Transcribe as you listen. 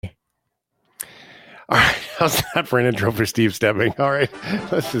All right, how's that for an intro for Steve Stebbing? All right,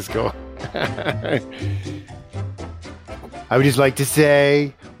 let's just go. I would just like to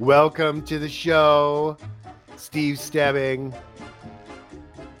say, welcome to the show, Steve Stebbing.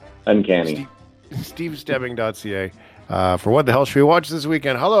 Uncanny. SteveStebbing.ca. For what the hell should we watch this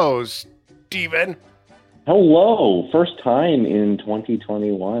weekend? Hello, Steven. Hello. First time in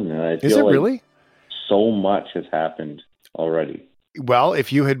 2021. I feel Is it like really? So much has happened already. Well,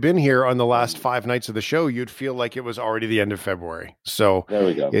 if you had been here on the last 5 nights of the show, you'd feel like it was already the end of February. So there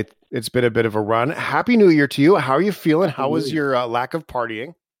we go. It's been a bit of a run. Happy New Year to you. How are you feeling? How was your lack of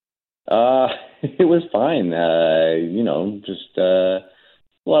partying? It was fine. Just a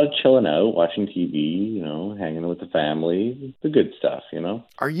lot of chilling out, watching TV, hanging with the family, the good stuff,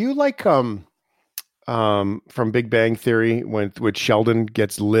 Are you like from Big Bang Theory when Sheldon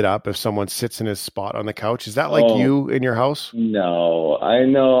gets lit up if someone sits in his spot on the couch? Is that like you in your house? No, I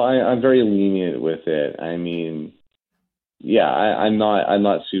know. I'm very lenient with it. I mean, yeah, I'm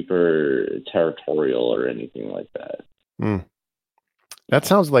not super territorial or anything like that. That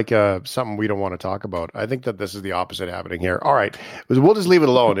sounds like something we don't want to talk about. I think that this is the opposite happening here. All right. We'll just leave it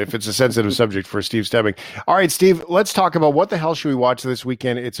alone if it's a sensitive subject for Steve Stebbing. All right, Steve, let's talk about what the hell should we watch this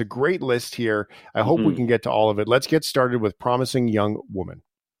weekend. It's a great list here. I hope we can get to all of it. Let's get started with Promising Young Woman.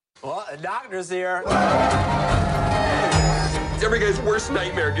 Well, the doctor's here. It's every guy's worst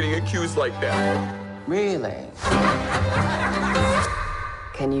nightmare getting accused like that. Really?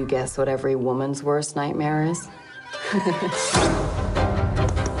 Can you guess what every woman's worst nightmare is?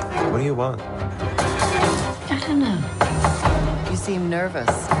 What do you want? I don't know. You seem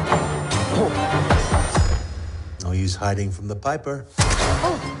nervous. No use hiding from the piper.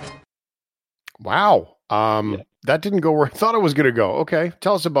 Wow. That didn't go where I thought it was going to go. Okay.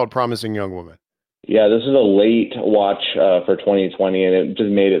 Tell us about Promising Young Woman. Yeah, this is a late watch for 2020, and it just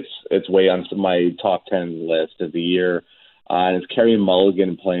made its way onto my top 10 list of the year. And it's Carey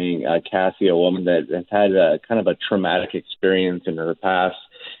Mulligan playing Cassie, a woman that has had kind of a traumatic experience in her past,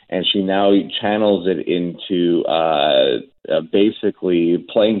 and she now channels it into basically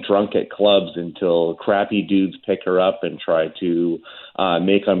playing drunk at clubs until crappy dudes pick her up and try to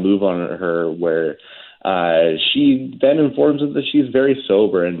make a move on her, where she then informs them that she's very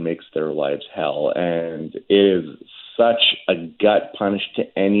sober and makes their lives hell. And it is such a gut punch to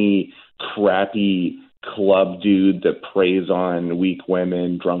any crappy club dude that preys on weak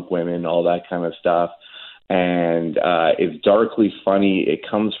women, drunk women, all that kind of stuff. And it's darkly funny. It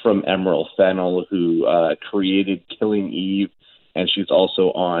comes from Emerald Fennell, who created Killing Eve, and she's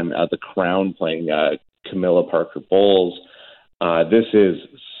also on The Crown playing Camilla Parker Bowles. This is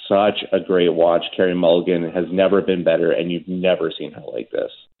such a great watch. Carey Mulligan has never been better, and you've never seen her like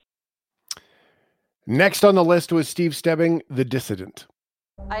this. Next on the list was Steve Stebbing, The Dissident.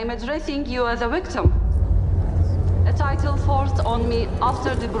 I'm addressing you as a victim. A title forced on me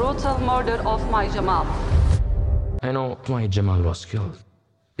after the brutal murder of my Jamal. I know why Jamal was killed.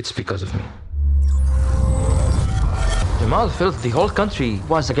 It's because of me. Jamal felt the whole country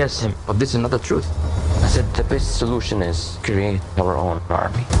was against him, but this is not the truth. I said the best solution is create our own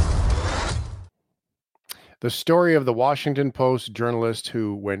army. The story of the Washington Post journalist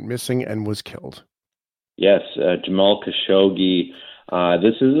who went missing and was killed. Yes, Jamal Khashoggi.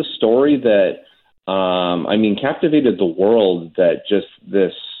 This is a story that, captivated the world. That just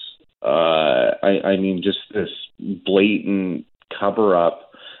this, just this blatant cover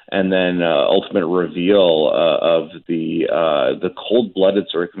up, and then ultimate reveal of the cold-blooded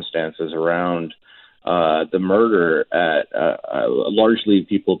circumstances around the murder. Largely,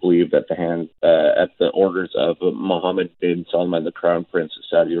 people believe at the orders of Mohammed bin Salman, the Crown Prince of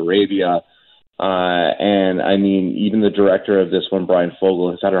Saudi Arabia. Even the director of this one, Brian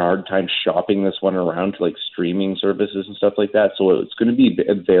Fogel, has had a hard time shopping this one around to like streaming services and stuff like that. So it's going to be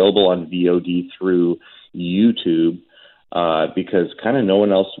available on VOD through YouTube because kind of no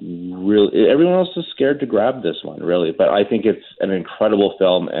one else everyone else is scared to grab this one, really. But I think it's an incredible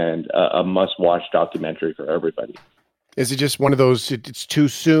film and a must-watch documentary for everybody. Is it just one of those, it's too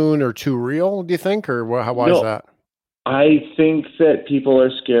soon or too real, do you think? Or why is that? I think that people are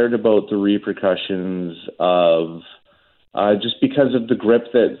scared about the repercussions of just because of the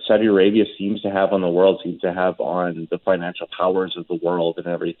grip that Saudi Arabia seems to have on the world, seems to have on the financial powers of the world and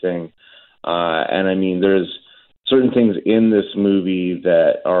everything. There's certain things in this movie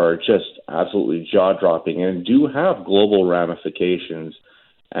that are just absolutely jaw-dropping and do have global ramifications.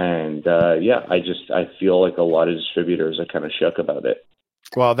 And I feel like a lot of distributors are kind of shook about it.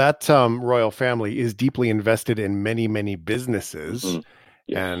 Well, that royal family is deeply invested in many, many businesses.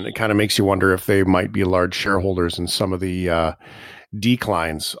 Yes. And it kind of makes you wonder if they might be large shareholders in some of the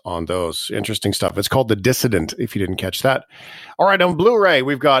declines on those. Interesting stuff. It's called The Dissident, if you didn't catch that. All right, on Blu-ray,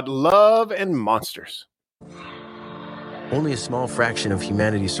 we've got Love and Monsters. Only a small fraction of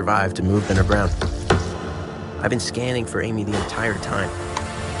humanity survived to move underground. I've been scanning for Amy the entire time.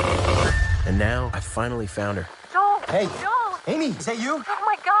 And now I finally found her. Joel! Hey! Joel! Amy, is that you? Oh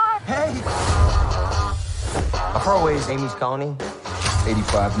my God! Hey! How far away is Amy's colony?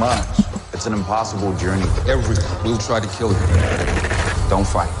 85 miles. It's an impossible journey. Everyone will try to kill you. Don't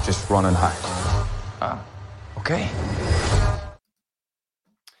fight. Just run and hide. Okay.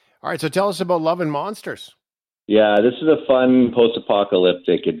 All right, so tell us about Love and Monsters. Yeah, this is a fun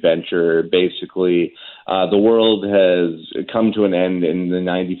post-apocalyptic adventure. Basically, the world has come to an end, and the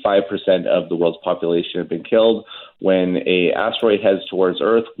 95% of the world's population have been killed. When a asteroid heads towards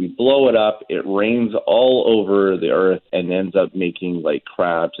Earth, we blow it up. It rains all over the Earth and ends up making like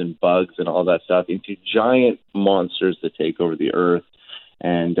crabs and bugs and all that stuff into giant monsters that take over the Earth.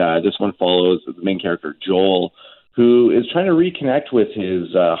 And this one follows the main character, Joel, who is trying to reconnect with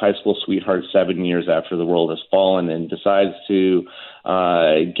his high school sweetheart 7 years after the world has fallen, and decides to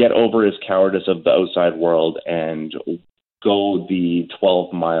get over his cowardice of the outside world and go the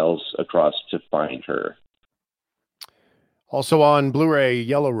 12 miles across to find her. Also on Blu-ray,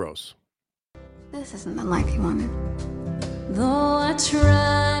 Yellow Rose. This isn't the life you wanted. Though I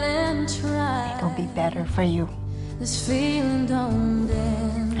tried and tried, It'll be better for you. this feeling don't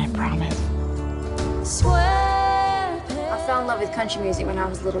end. I promise. Swear I fell in love with country music when I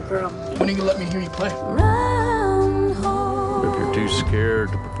was a little girl. When are you gonna let me hear you play? round home, If you're too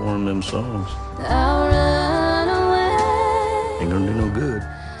scared to perform them songs, I'll run away ain't gonna do no good.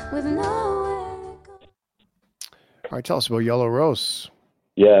 with nowhere. All right, tell us about Yellow Rose.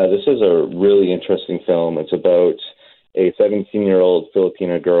 Yeah, this is a really interesting film. It's about a 17-year-old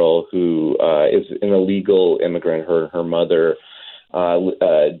Filipina girl who is an illegal immigrant. Her mother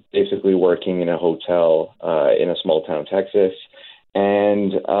basically working in a hotel in a small town, Texas.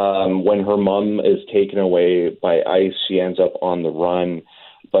 And when her mom is taken away by ICE, she ends up on the run,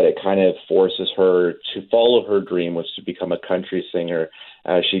 but it kind of forces her to follow her dream, which is to become a country singer.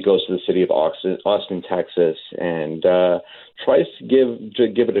 She goes to the city of Austin, Texas, and tries to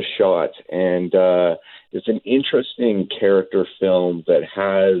give it a shot. And it's an interesting character film that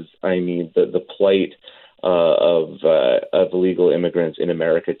has, the plight of illegal immigrants in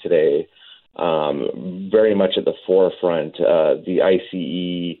America today very much at the forefront. The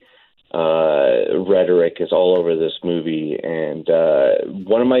ICE rhetoric is all over this movie, and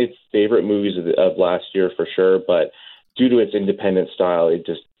one of my favorite movies of last year for sure, but due to its independent style, it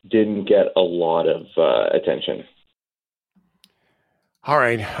just didn't get a lot of attention. All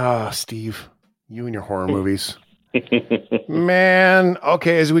right, Steve, you and your horror movies. Man,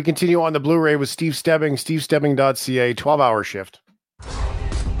 okay, as we continue on the Blu-ray with Steve Stebbing, stevestebbing.ca, 12-hour shift.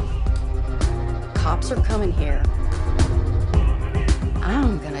 Cops are coming here.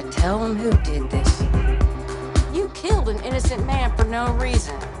 I'm gonna tell them who did this. You killed an innocent man for no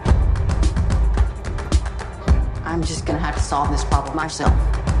reason. I'm just gonna have to solve this problem myself.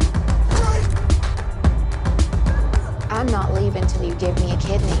 I'm not leaving till you give me a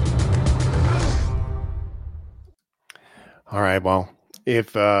kidney. All right, well,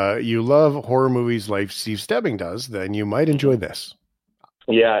 if you love horror movies like Steve Stebbing does, then you might enjoy this.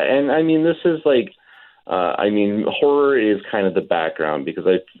 Yeah, and this is like, horror is kind of the background, because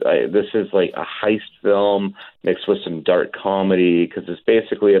this is like a heist film mixed with some dark comedy, because it's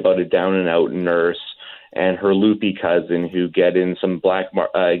basically about a down-and-out nurse and her loopy cousin who get in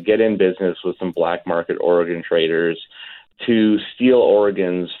business with some black market organ traders to steal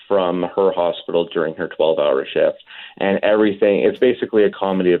organs from her hospital during her 12-hour shift. And it's basically a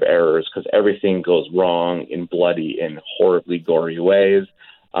comedy of errors, because everything goes wrong in bloody and horribly gory ways.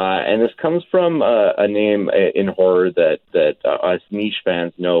 And this comes from a name in horror that us niche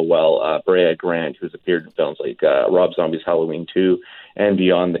fans know well, Brea Grant, who's appeared in films like Rob Zombie's Halloween 2 and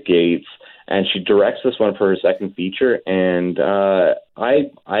Beyond the Gates. And she directs this one for her second feature, and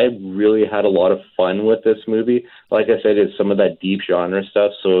I really had a lot of fun with this movie. Like I said, it's some of that deep genre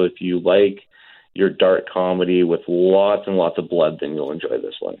stuff, so if you like your dark comedy with lots and lots of blood, then you'll enjoy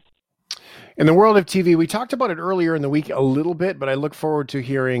this one. In the world of TV, we talked about it earlier in the week a little bit, but I look forward to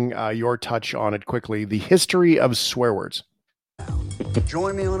hearing your touch on it quickly. The history of swear words.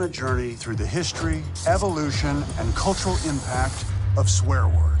 Join me on a journey through the history, evolution, and cultural impact of swear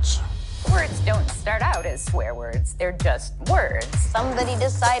words. Words don't start out as swear words. They're just words. Somebody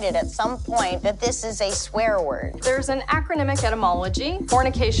decided at some point that this is a swear word. There's an acronymic etymology: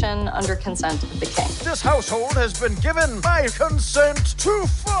 fornication under consent of the king. This household has been given my consent to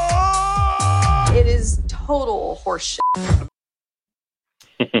fuck! It is total horseshit.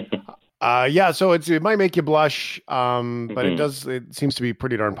 Yeah, so it might make you blush, but it seems to be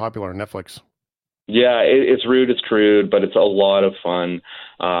pretty darn popular on Netflix. Yeah, it's rude, it's crude, but it's a lot of fun.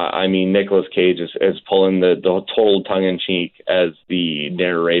 I mean, Nicolas Cage is pulling the total tongue-in-cheek as the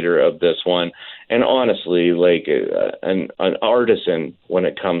narrator of this one. And honestly, like an artisan when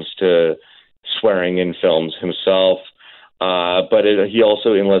it comes to swearing in films himself. But he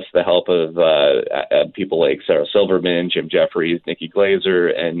also enlists the help of people like Sarah Silverman, Jim Jeffries, Nikki Glaser,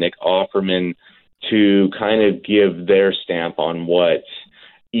 and Nick Offerman to kind of give their stamp on what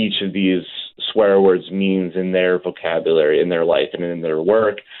each of these swear words means in their vocabulary, in their life, and in their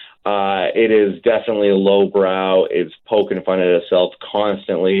work. It is definitely lowbrow. It's poking fun at itself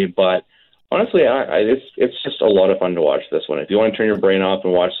constantly, but honestly, it's just a lot of fun to watch this one. If you want to turn your brain off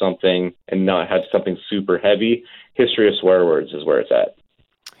and watch something and not have something super heavy, History of Swear Words is where it's at.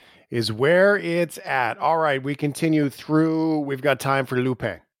 Is where it's at. All right, we continue through. We've got time for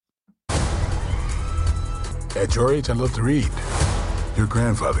Lupin. At your age, I love to read. Your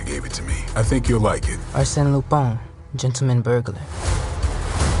grandfather gave it to me. I think you'll like it. Arsène Lupin, gentleman burglar.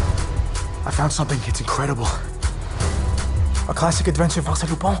 I found something. It's incredible. A classic adventure of Arsène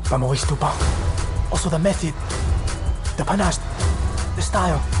Lupin by Maurice Dupin. Also the method, the panache, the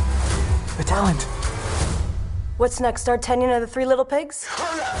style, the talent. What's next? D'Artagnan and the Three Little Pigs?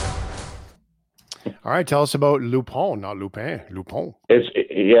 All right, tell us about Lupin, not Lupin. Lupin.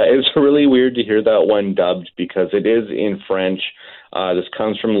 It's really weird to hear that one dubbed because it is in French. This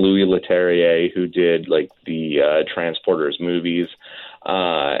comes from Louis Leterrier, who did like the Transporters movies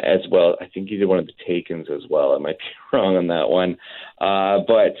as well. I think he did one of the Takens as well. I might be wrong on that one,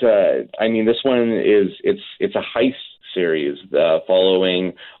 but I mean, this one it's a heist series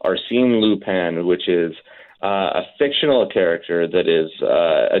following Arsène Lupin, which is a fictional character that is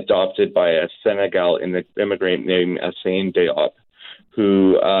adopted by a Senegal immigrant named Assane Diop,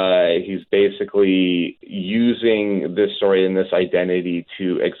 who he's basically using this story and this identity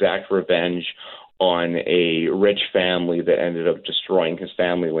to exact revenge on a rich family that ended up destroying his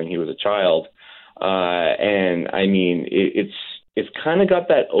family when he was a child. And I mean, it's kind of got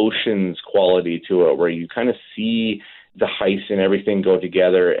that Ocean's quality to it, where you kind of see the heist and everything go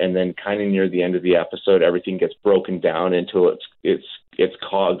together, and then kind of near the end of the episode, everything gets broken down into its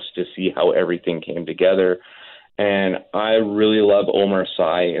cogs to see how everything came together. And I really love Omar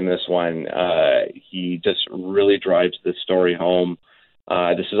Sy in this one. He just really drives the story home.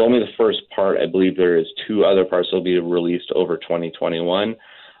 This is only the first part. I believe there is 2 other parts that will be released over 2021.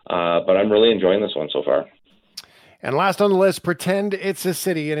 But I'm really enjoying this one so far. And last on the list, Pretend It's a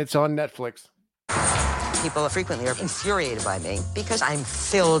City, and it's on Netflix. People frequently are infuriated by me because I'm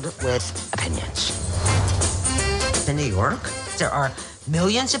filled with opinions. In New York, there are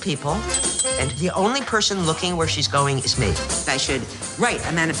millions of people, and the only person looking where she's going is me. I should write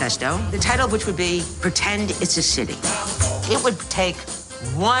a manifesto, the title of which would be Pretend It's a City. It would take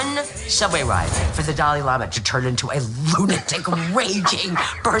one subway ride for the Dalai Lama to turn into a lunatic, raging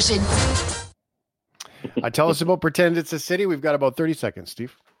person. Tell us about Pretend It's a City. We've got about 30 seconds,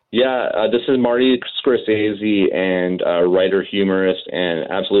 Steve. Yeah, this is Marty Scorsese and writer, humorist, and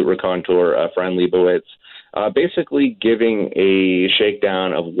absolute raconteur, Fran Lebowitz, basically giving a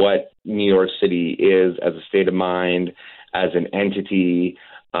shakedown of what New York City is as a state of mind, as an entity,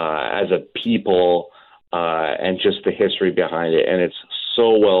 as a people, and just the history behind it. And it's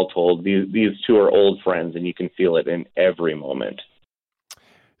so well told. These 2 are old friends, and you can feel it in every moment.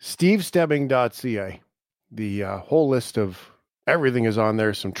 SteveStebbing.ca. The whole list of everything is on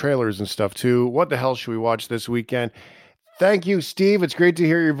there, some trailers and stuff too. What the hell should we watch this weekend? Thank you, Steve. It's great to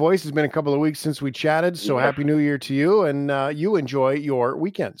hear your voice. It's been a couple of weeks since we chatted, so Happy New Year to you, and you enjoy your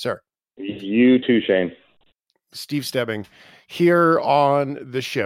weekend, sir. You too, Shane. Steve Stebbing here on the show.